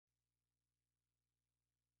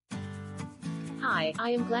Hi, I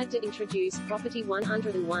am glad to introduce Property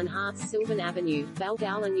 101 Hearts Sylvan Avenue,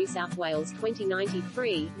 Balgowlah, New South Wales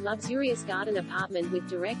 2093, luxurious garden apartment with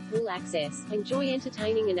direct pool access. Enjoy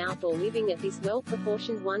entertaining and outdoor living at this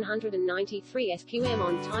well-proportioned 193 SQM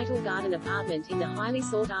on-title garden apartment in the highly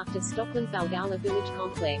sought-after Stockland Balgowlah Village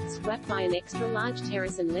complex, wrapped by an extra-large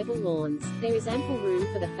terrace and level lawns. There is ample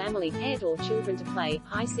room for the family, pet or children to play.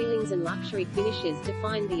 High ceilings and luxury finishes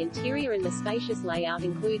define the interior, and the spacious layout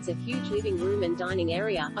includes a huge living room and dining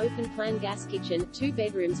area, open-plan gas kitchen, 2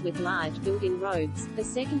 bedrooms with large built-in robes, the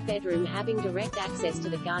second bedroom having direct access to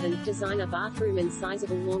the garden, designer bathroom and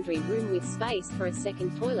sizable laundry room with space for a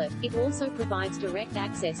second toilet. It also provides direct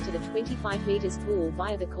access to the 25 meters pool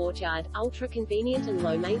via the courtyard, ultra-convenient and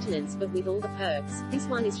low maintenance but with all the perks. This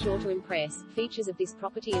one is sure to impress. Features of this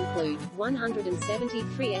property include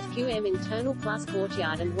 173 SQM internal plus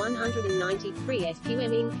courtyard and 193 SQM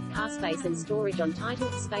Inc. car space and storage on title,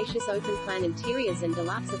 spacious open-plan interiors and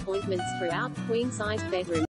deluxe appointments throughout, queen-sized bedroom.